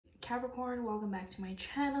Capricorn, welcome back to my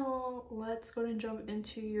channel. Let's go and jump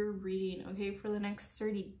into your reading. Okay, for the next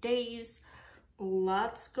 30 days,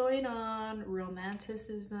 lots going on.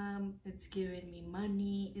 Romanticism, it's giving me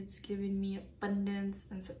money, it's giving me abundance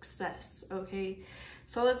and success. Okay,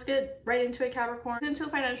 so let's get right into it, Capricorn. Into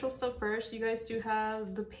financial stuff first. You guys do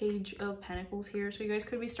have the Page of Pentacles here, so you guys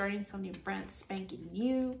could be starting something brand spanking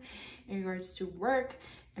new in regards to work,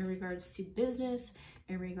 in regards to business,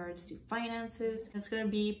 in regards to finances. It's gonna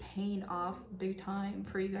be paying off big time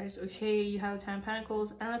for you guys. Okay, you have the 10 of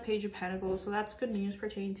Pentacles and the Page of Pentacles, so that's good news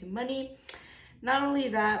pertaining to money. Not only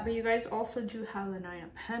that, but you guys also do have the 9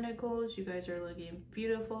 of Pentacles. You guys are looking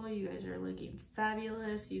beautiful, you guys are looking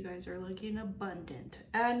fabulous, you guys are looking abundant,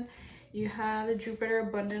 and you have the Jupiter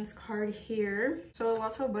abundance card here, so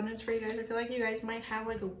lots of abundance for you guys. I feel like you guys might have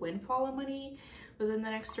like a windfall of money within the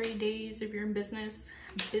next 30 days. If you're in business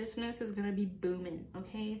is gonna be booming.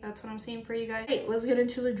 Okay, that's what I'm saying for you guys. Okay, let's get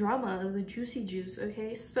into the drama of the juicy juice.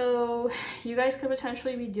 Okay, so you guys could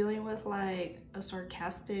potentially be dealing with like a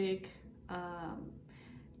sarcastic,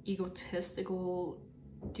 egotistical,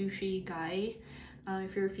 douchey guy,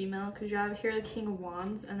 if you're a female, because you have here the King of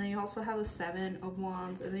Wands, and then you also have a 7 of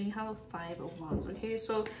Wands, and then you have a 5 of Wands. Okay,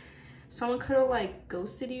 so someone could have like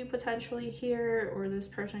ghosted you potentially here, or this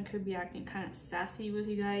person could be acting kind of sassy with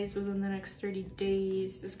you guys within the next 30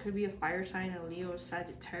 days. This could be a fire sign, a Leo,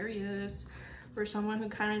 Sagittarius, or someone who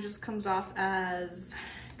kind of just comes off as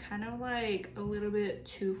kind of like a little bit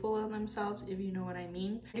too full of themselves, if you know what I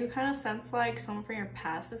mean. You kind of sense like someone from your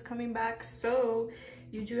past is coming back. So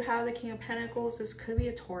you do have the King of Pentacles. This could be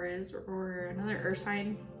a Taurus or another earth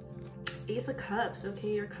sign. Ace of Cups.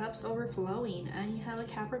 Okay, your cup's overflowing, and you have a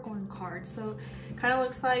Capricorn card, so kind of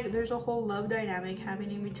looks like there's a whole love dynamic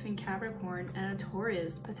happening between Capricorn and a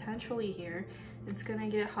Taurus potentially here. It's gonna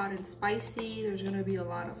get hot and spicy. There's gonna be a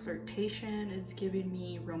lot of flirtation. It's giving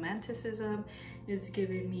me romanticism, it's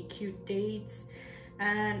giving me cute dates,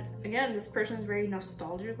 and again, this person is very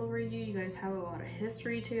nostalgic over you. You guys have a lot of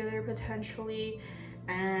history together potentially,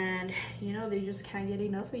 and you know, they just can't get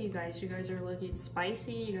enough of you guys. You guys are looking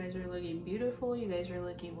spicy, you guys are looking beautiful, you guys are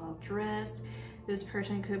looking well dressed. This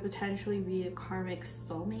person could potentially be a karmic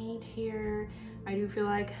soulmate here. I do feel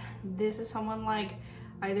like this is someone like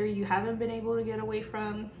either you haven't been able to get away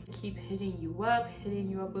from, keep hitting you up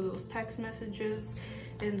with those text messages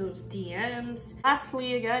and those DMs.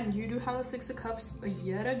 Lastly, again, you do have a 6 of Cups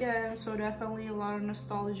yet again, so definitely a lot of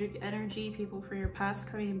nostalgic energy, people from your past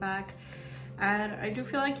coming back. And I do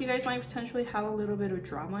feel like you guys might potentially have a little bit of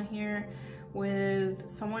drama here with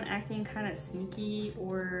someone acting kind of sneaky,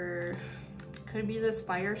 or could be this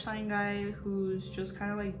fire sign guy who's just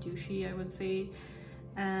kind of like douchey, I would say.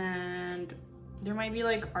 And there might be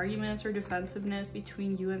like arguments or defensiveness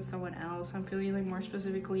between you and someone else. I'm feeling like more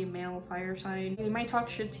specifically a male fire sign. They might talk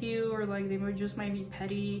shit to you, or like they might be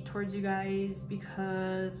petty towards you guys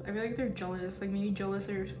because I feel like they're jealous. Like maybe jealous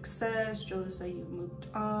of your success, jealous that you moved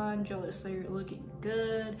on, jealous that you're looking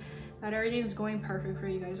good, that everything's going perfect for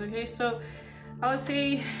you guys. Okay, so I would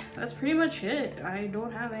say that's pretty much it. I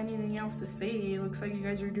don't have anything else to say. It looks like you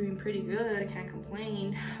guys are doing pretty good. I can't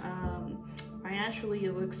complain. Financially,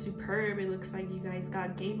 it looks superb. It looks like you guys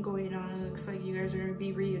got game going on. It looks like you guys are going to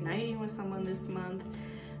be reuniting with someone this month,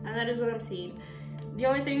 and that is what I'm seeing. The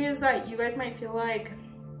only thing is that you guys might feel like,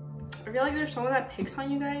 I feel like there's someone that picks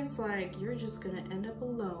on you guys, like you're just gonna end up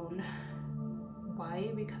alone.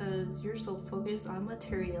 Why? Because you're so focused on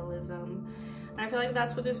materialism. And I feel like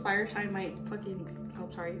that's what this fire sign might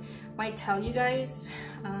might tell you guys.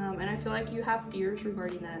 And I feel like you have fears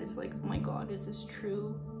regarding that. It's like, oh my god, is this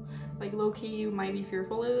true? Like low-key, you might be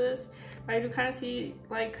fearful of this, but I do kind of see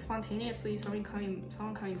like spontaneously someone coming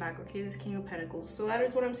back. Okay, this King of Pentacles. So that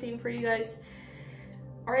is what I'm seeing for you guys.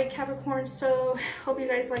 All right, Capricorn, so hope you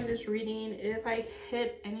guys like this reading. If I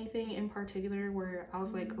hit anything in particular where I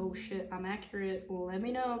was like, oh shit, I'm accurate, let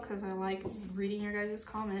me know, because I like reading your guys'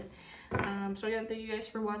 comment. So again, thank you guys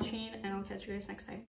for watching, and I'll catch you guys next time.